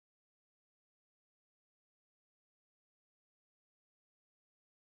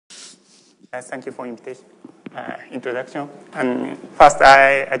Thank you for introduction. And first,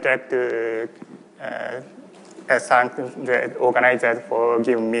 I'd like to thank the organizers for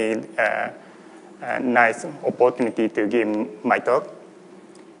giving me a nice opportunity to give my talk.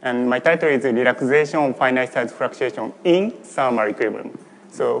 And my title is Relaxation of Finite-Size Fluctuation in Thermal Equilibrium.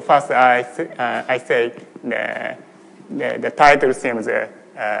 So first, I say the title seems a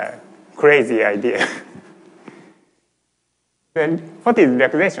crazy idea. Then what is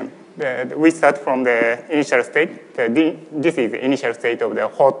relaxation? We start from the initial state. This is the initial state of the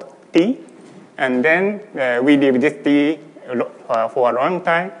hot tea. And then we leave this tea for a long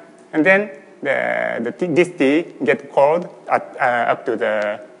time. And then this tea gets cold up to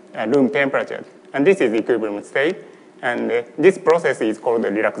the room temperature. And this is the equilibrium state. And this process is called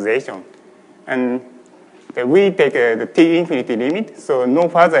the relaxation. And we take the T infinity limit, so no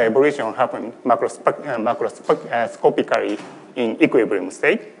further evolution happens macroscopically in equilibrium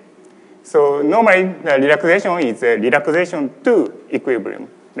state. So normally, the relaxation is a relaxation to equilibrium,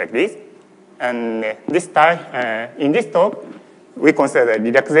 like this. And this time, in this talk, we consider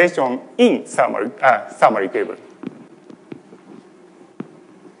relaxation in thermal equilibrium.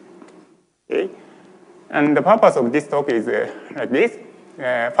 Okay. And the purpose of this talk is like this.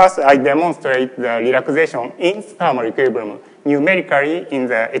 First, I demonstrate the relaxation in thermal equilibrium numerically in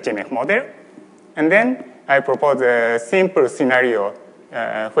the HMF model. And then I propose a simple scenario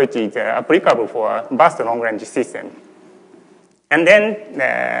which is applicable for vast long-range system. And then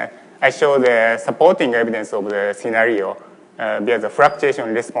I show the supporting evidence of the scenario via the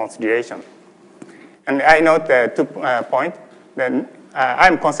fluctuation response relation. And I note 2 points. Then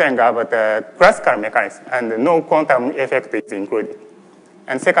I'm concerned about the classical mechanics, and no quantum effect is included.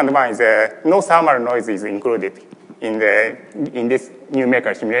 And second one is no thermal noise is included in this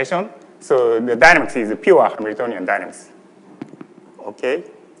numerical simulation. So the dynamics is pure Hamiltonian dynamics. Okay.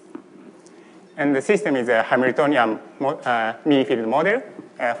 And the system is a Hamiltonian mean field model,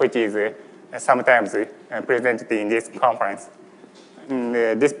 which is sometimes presented in this conference. And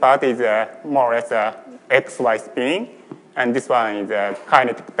this part is more or less XY spinning, and this one is a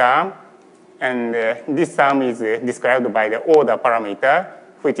kinetic term. And this term is described by the order parameter,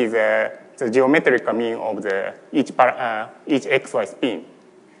 which is the geometric mean of each XY spin.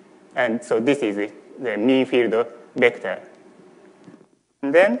 And so this is the mean field vector.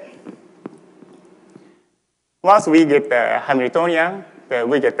 And then, once we get the Hamiltonian,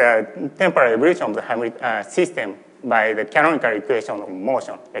 we get the temporal evolution of the system by the canonical equation of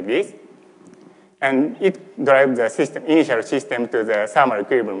motion, like this. And it drives the initial system to the thermal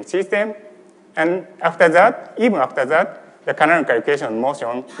equilibrium system. And after that, even after that, the canonical equation of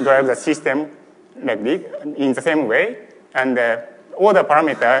motion drives the system like this, in the same way. And the order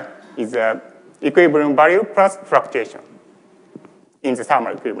parameter is the equilibrium value plus fluctuation in the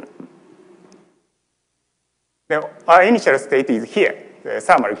thermal equilibrium. Our initial state is here, the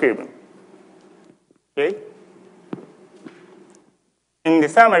thermal equilibrium. Okay? In the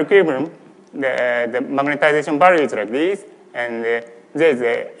thermal equilibrium, the magnetization value is like this, and there's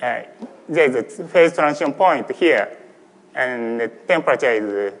a phase transition point here, and the temperature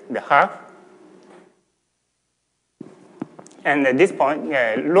is the half. And at this point,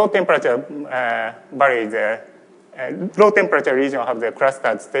 low temperature value is low temperature region have the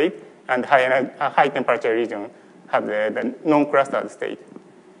clustered state, and high temperature region have the non-clustered state.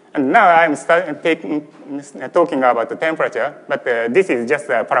 And now I'm talking about the temperature, but this is just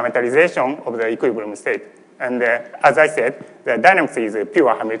a parameterization of the equilibrium state. And as I said, the dynamics is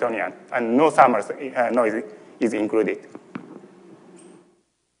pure Hamiltonian, and no thermal noise is included.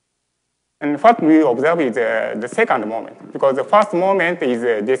 And what we observe is the second moment, because the first moment is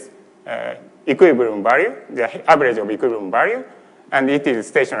this equilibrium value, the average of equilibrium value, and it is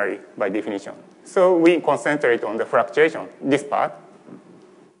stationary by definition. So we concentrate on the fluctuation, this part.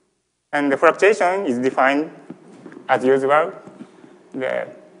 And the fluctuation is defined as usual, the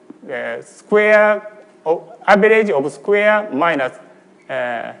square of average of square minus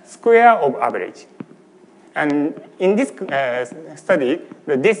square of average. And in this study,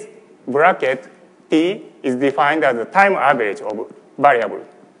 this bracket T is defined as the time average of variable.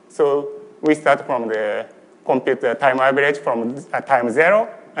 So we start from the compute the time average from time 0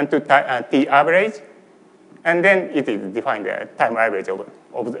 and to T average, and then it is defined the time average of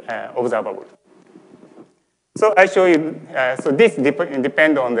observable. So I show you, so this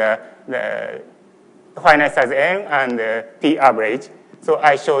depends on the finite size n and the T average. So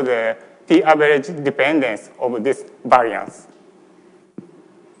I show the T average dependence of this variance.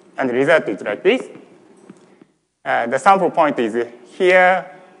 And the result is like this. The sample point is here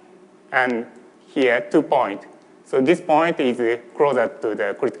and here, 2 points. So this point is closer to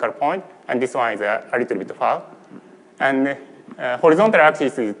the critical point, and this one is a little bit far. And horizontal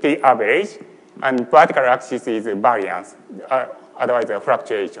axis is T average, and vertical axis is variance, otherwise a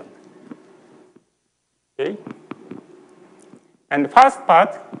fluctuation. Okay? And the first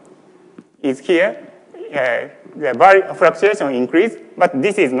part is here. The fluctuation increase, but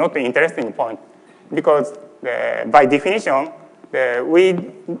this is not an interesting point because by definition,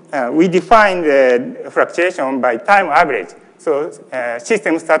 we define the fluctuation by time average. So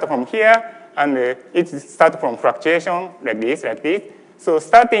systems start from here, and it starts from fluctuation like this. So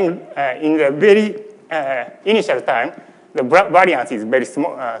starting in the very initial time, the variance is very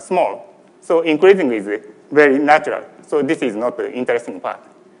small. So increasing is very natural. So this is not the interesting part.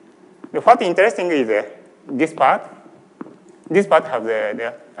 What interesting is this part. This part has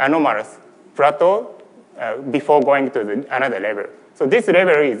the anomalous plateau before going to another level. So this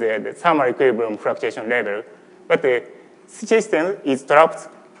level is the thermal equilibrium fluctuation level, but the system is trapped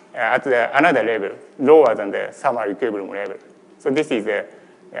at another level, lower than the thermal equilibrium level. So this is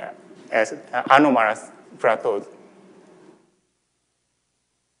anomalous plateaus.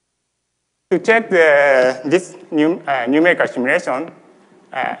 To check this numerical simulation,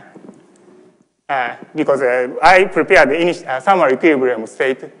 because I prepared the initial thermal equilibrium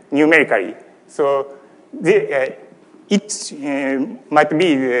state numerically. So it might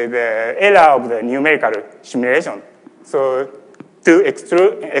be the error of the numerical simulation. So to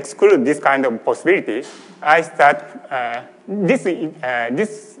exclude this kind of possibility, I start, this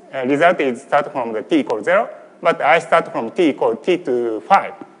result is start from the t equals 0, but I start from t equals t to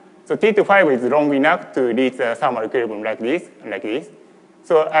 5. So t to 5 is long enough to reach the thermal equilibrium like this.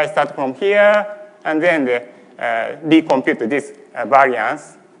 So I start from here, and then decompute this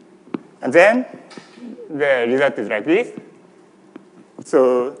variance. And then the result is like this.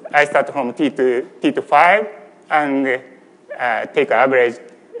 So I start from t to 5, and take average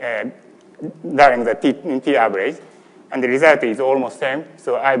during the t average. And the result is almost same.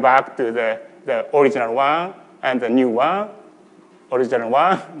 So I back to the original one and the new one. Original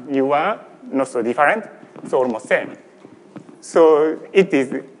one, new one, not so different. So almost same. So it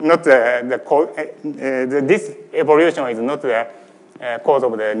is not this evolution is not the cause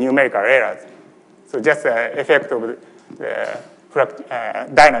of the numerical errors. So just the effect of the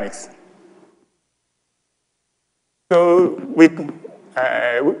dynamics. So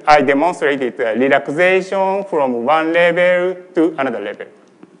I demonstrated relaxation from one level to another level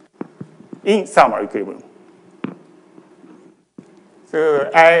in thermal equilibrium. So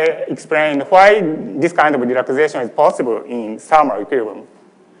I explained why this kind of relaxation is possible in thermal equilibrium.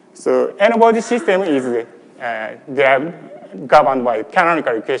 So n-body system is they are governed by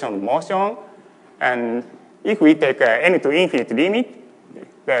canonical equation of motion. And if we take n to infinite limit,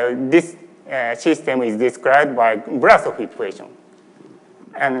 this system is described by Brasov equation.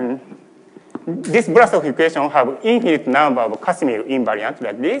 And this Brasov equation have infinite number of Casimir invariants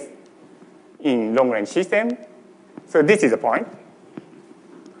like this in long-range system. So this is the point.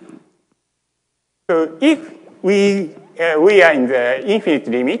 So if we are in the infinite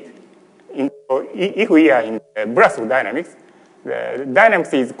limit, if we are in the Brasov dynamics, the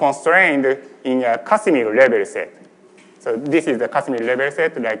dynamics is constrained in a Casimir level set. So this is the Casimir level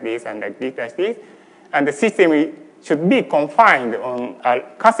set like this and like this, like this. And the system should be confined on a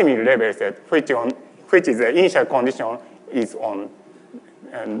Casimir level set, which is the initial condition is on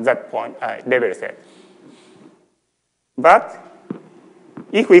that point level set. But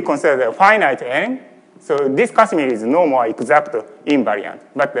if we consider the finite n, so this Casimir is no more exact invariant,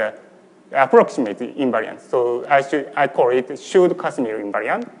 but the approximate invariant. So I call it should Casimir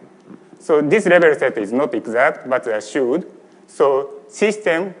invariant. So this level set is not exact, but should. So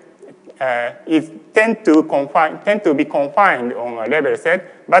system tend to be confined on a level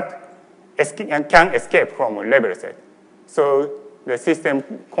set, but can escape from a level set. So the system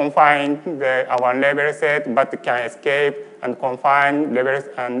confined our level set, but can escape and confine levels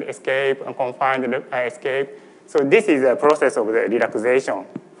and escape and confine escape. So this is a process of the relaxation,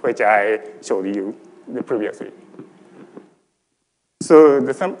 which I showed you previously. So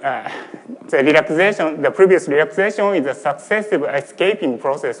the previous relaxation is a successive escaping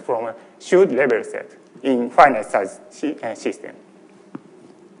process from a should level set in finite size system.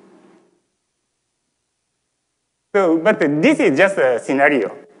 So, but this is just a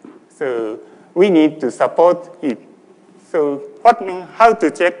scenario. So we need to support it. So how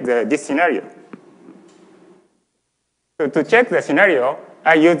to check this scenario? So to check the scenario,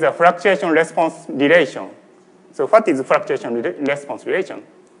 I use the fluctuation response relation. So what is fluctuation response relation?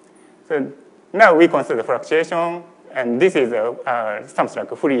 So now we consider fluctuation, and this is something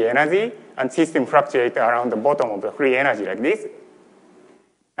like free energy, and system fluctuates around the bottom of the free energy like this.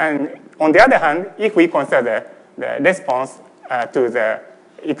 And on the other hand, if we consider the response to the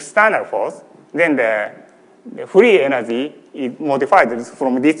external force, then the free energy is modified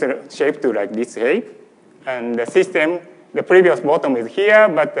from this shape to like this shape. And the system, the previous bottom is here,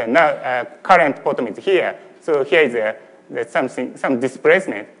 but now current bottom is here. So here is some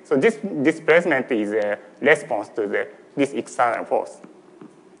displacement. So this displacement is a response to this external force.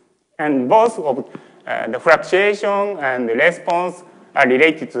 And both of the fluctuation and the response are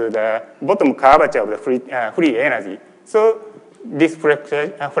related to the bottom curvature of the free energy. So this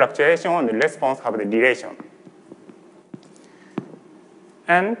fluctuation and the response have the relation.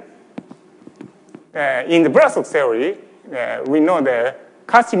 And in the Brasov theory, we know the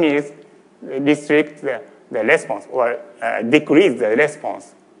Casimir restricts the response or decrease the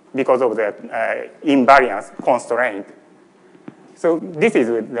response because of the invariance constraint. So this is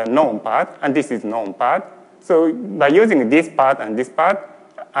the known part, and this is known part. So by using this part and this part,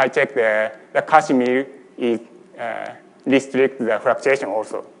 I check the Casimir is restrict the fluctuation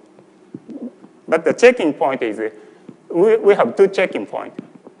also. But the checking point is, we have two checking points.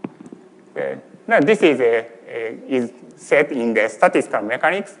 Now this is set in the statistical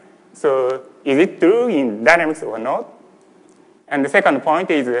mechanics. So is it true in dynamics or not? And the second point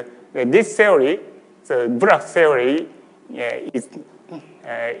is this theory, so Bragg theory is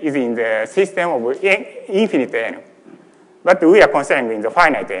in the system of infinite n. But we are considering in the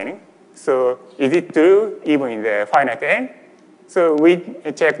finite n. So is it true even in the finite n? So we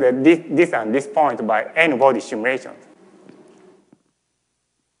check this and this point by n-body simulations.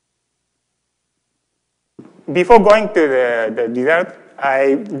 Before going to the result,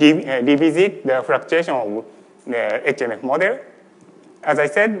 I revisit the fluctuation of the HMF model. As I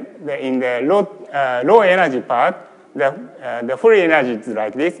said, in the low energy part, the free energy is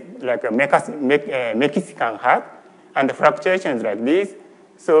like this, like a Mexican hat, and the fluctuation is like this.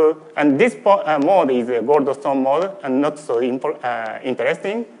 So, and this mode is a Goldstone mode and not so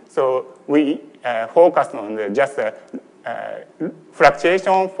interesting. So we focused on just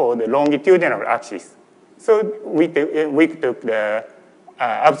fluctuation for the longitudinal axis. So we took the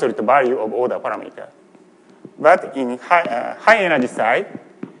absolute value of order parameter. But in high energy side,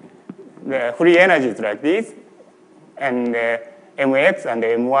 the free energy is like this, and MX and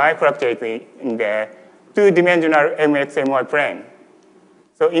MY fluctuate in the two-dimensional MX-MY plane.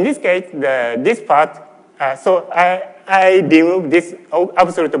 So in this case, this part, so I remove this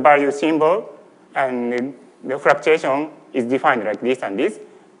absolute value symbol, and the fluctuation is defined like this and this.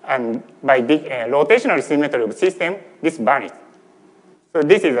 And by the rotational symmetry of the system, this vanishes. So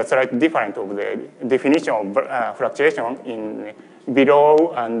this is a slight difference of the definition of fluctuation in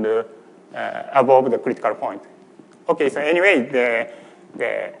below and above the critical point. Okay, so anyway,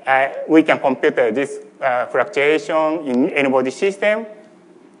 we can compute this fluctuation in n-body system.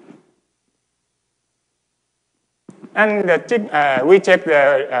 And we check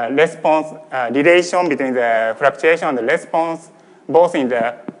the response relation between the fluctuation and the response, both in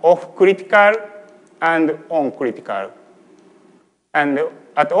the off-critical and on-critical. And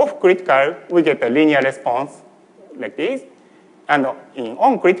at off-critical, we get a linear response like this. And in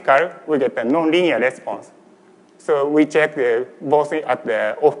on-critical, we get a non-linear response. So we check both at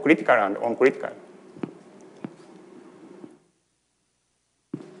the off-critical and on-critical.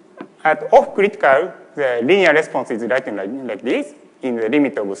 At off-critical, the linear response is written like this in the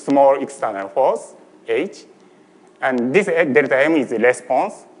limit of small external force, h. And this delta m is the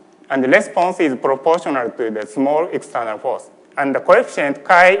response. And the response is proportional to the small external force. And the coefficient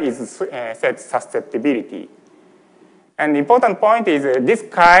chi is set susceptibility. And the important point is this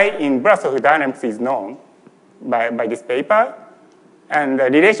chi in Brasov dynamics is known by this paper. And the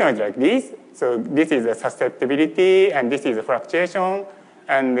relation is like this. So this is a susceptibility, and this is a fluctuation.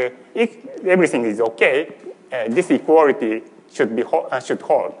 And if everything is okay, this equality should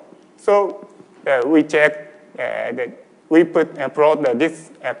hold. So we check that we plot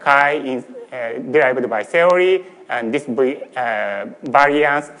this chi is derived by theory, and this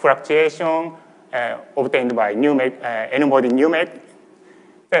variance fluctuation obtained by n-body numeric.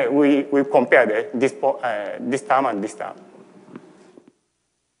 We compare this term and this term.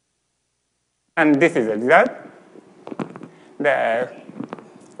 And this is the result.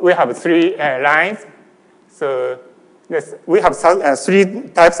 We have three lines. So we have three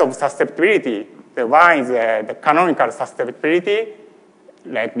types of susceptibility. The one is the canonical susceptibility,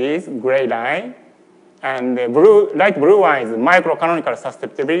 like this, gray line. And the light blue one is microcanonical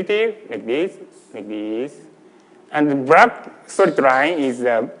susceptibility, like this, like this. And the black solid line is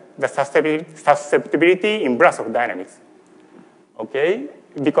the susceptibility in Brasov dynamics. Okay?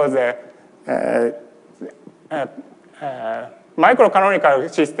 Because microcanonical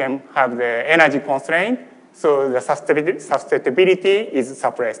system have the energy constraint, so the susceptibility is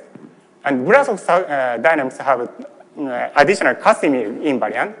suppressed. And Brasov dynamics have additional Casimir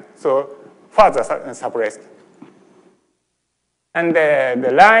invariant, so further suppressed. And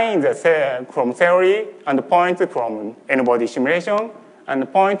the line is from theory, and the points from n-body simulation, and the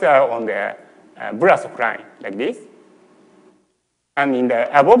points are on the Brasov line, like this. And in the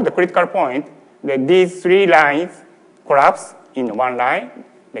above the critical point, these three lines collapse in one line,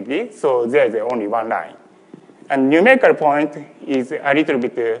 like this, so there is only one line. And numerical point is a little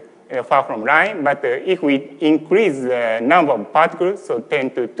bit far from line, but if we increase the number of particles, so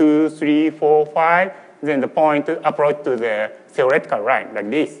 10 to 2, 3, 4, 5, then the point approach to the theoretical line, like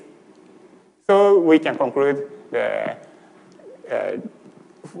this. So we can conclude the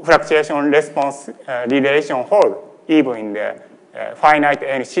fluctuation response relation hold even in the finite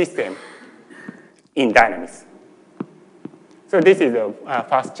n system in dynamics. So this is the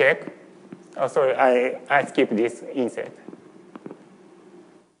first check. Oh, sorry, I skipped this insert.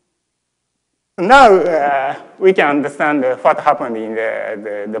 Now we can understand what happened in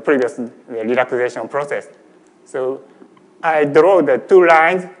the previous relaxation process. So I draw the two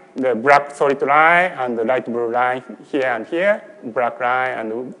lines, the black solid line and the light blue line here and here, black line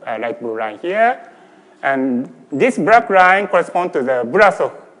and light blue line here. And this black line corresponds to the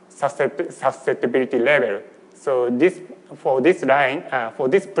Brasov susceptibility level. So for this line, for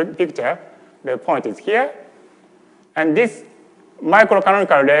this picture, the point is here. And this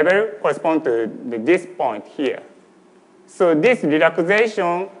microcanonical level corresponds to this point here. So this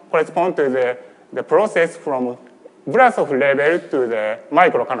relaxation corresponds to the process from Brasov level to the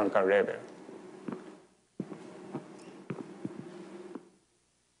microcanonical level.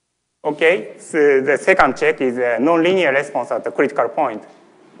 Okay, so the second check is a nonlinear response at the critical point.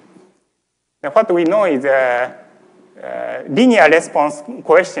 Now what we know is linear response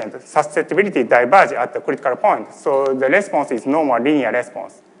coefficient susceptibility diverge at the critical point. So the response is no more linear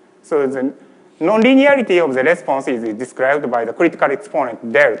response. So the nonlinearity of the response is described by the critical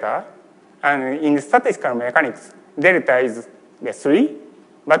exponent delta. And in statistical mechanics, delta is the 3.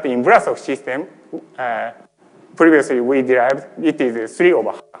 But in Brasov system, previously we derived it is 3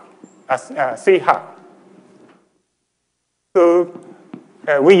 over half, 3 half. So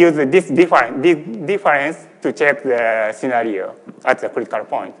we use this difference to check the scenario at the critical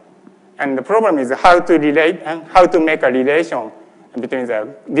point. And the problem is how to relate and how to make a relation between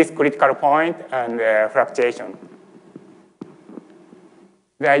this critical point and fluctuation.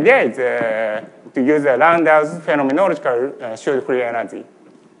 The idea is to use the Landau's phenomenological short free energy.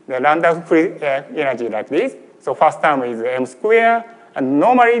 The Landau's free energy like this. So first term is m squared, and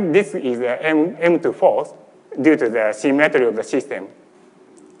normally this is m2 force due to the symmetry of the system.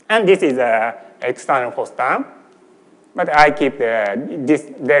 And this is an external force term, but I keep this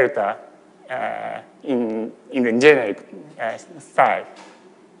delta in the generic side.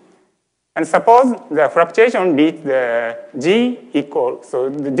 And suppose the fluctuation reaches the G equal, so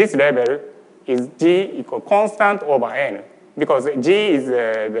this level is G equal constant over N, because G is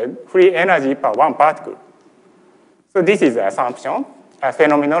the free energy per one particle. So this is the assumption, a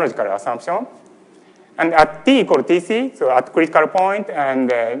phenomenological assumption. And at T equal Tc, so at critical point and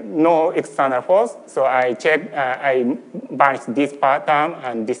no external force, so I check, I banish this term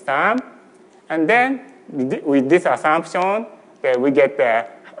and this term. And then with this assumption, we get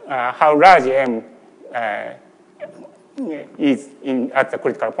how large m is at the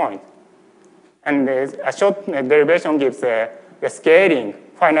critical point. And a short derivation gives the scaling,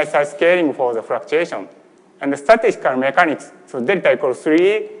 finite size scaling for the fluctuation. And the statistical mechanics, so delta equals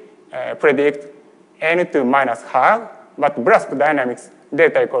 3 predict n2 minus half, but Brasov dynamics,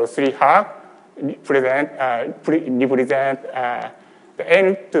 delta equals 3 half represent the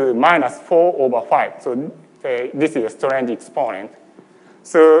n2 minus 4 over 5. So this is a strange exponent.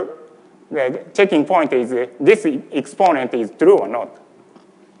 So the checking point is this exponent is true or not.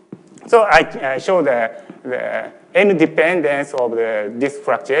 So I show the n dependence of this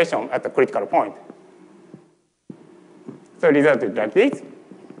fluctuation at the critical point. So result is like this.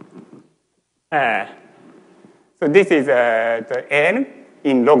 So this is the n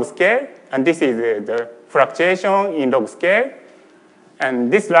in log scale, and this is the fluctuation in log scale.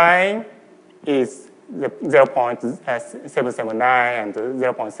 And this line is the 0.779 and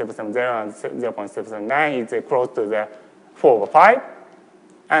 0.770 and 0.779 is close to the 4 over 5.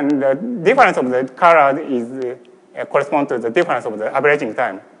 And the difference of the color is correspond to the difference of the averaging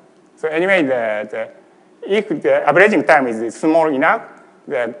time. So anyway, if the averaging time is small enough,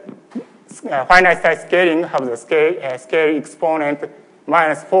 the finite size scaling have the scale exponent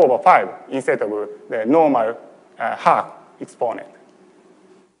minus 4 over 5 instead of the normal half exponent.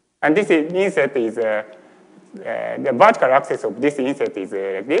 And this inset is, the vertical axis of this inset is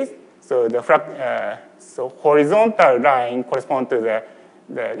like this. So the so horizontal line corresponds to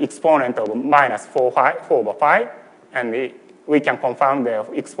the exponent of minus 4 over 5, and we can confirm the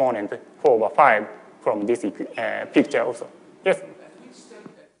exponent 4 over 5 from this picture also. Yes?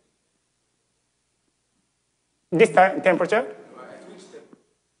 This temperature?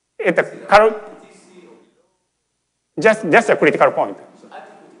 At the just a critical point.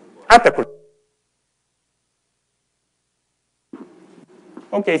 At the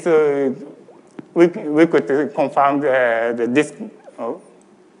okay, so we could confirm this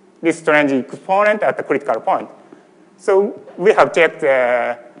strange exponent at the critical point. So we have checked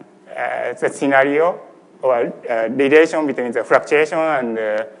the scenario or relation between the fluctuation and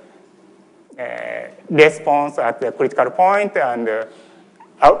response at the critical point and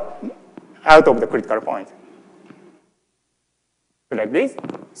out of the critical point. Like this.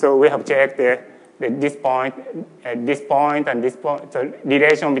 So we have checked this point, and this point, the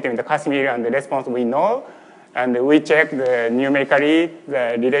relation between the Casimir and the response we know. And we check numerically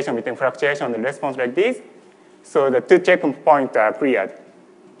the relation between fluctuation and the response like this. So the two check points are cleared.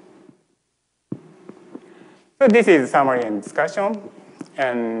 So this is summary and discussion.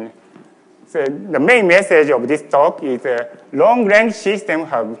 And so the main message of this talk is long-range system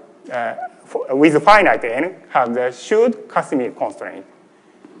have, with finite n, have the should Casimir constraint.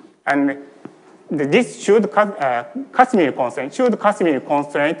 And this should Casimir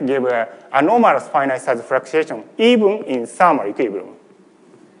constraint give anomalous finite-size fluctuation even in thermal equilibrium.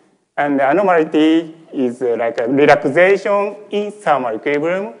 And the anomaly is like a relaxation in thermal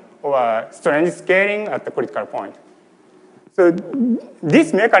equilibrium or strange scaling at the critical point. So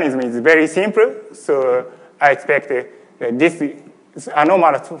this mechanism is very simple. So I expect this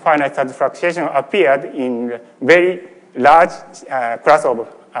anomalous finite-size fluctuation appeared in very large class of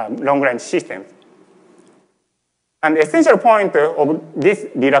long-range systems. And the essential point of this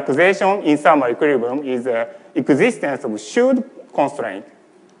relaxation in thermal equilibrium is the existence of should constraint.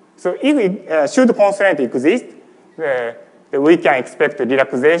 So if should constraint exists, we can expect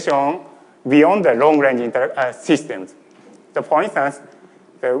relaxation beyond the long-range systems. So for instance,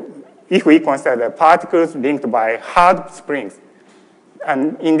 if we consider the particles linked by hard springs,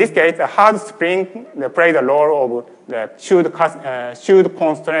 and in this case, the hard spring plays the role of the should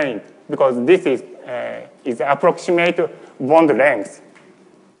constraint because this is approximate bond length.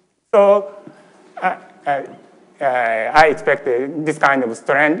 So I expect this kind of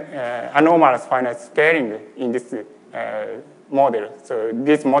strange anomalous finite scaling in this model. So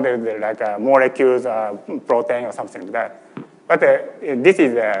this model is like molecules or protein or something like that. But this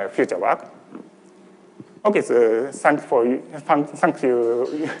is future work. Okay, so thank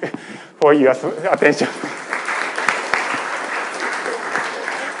you for your attention.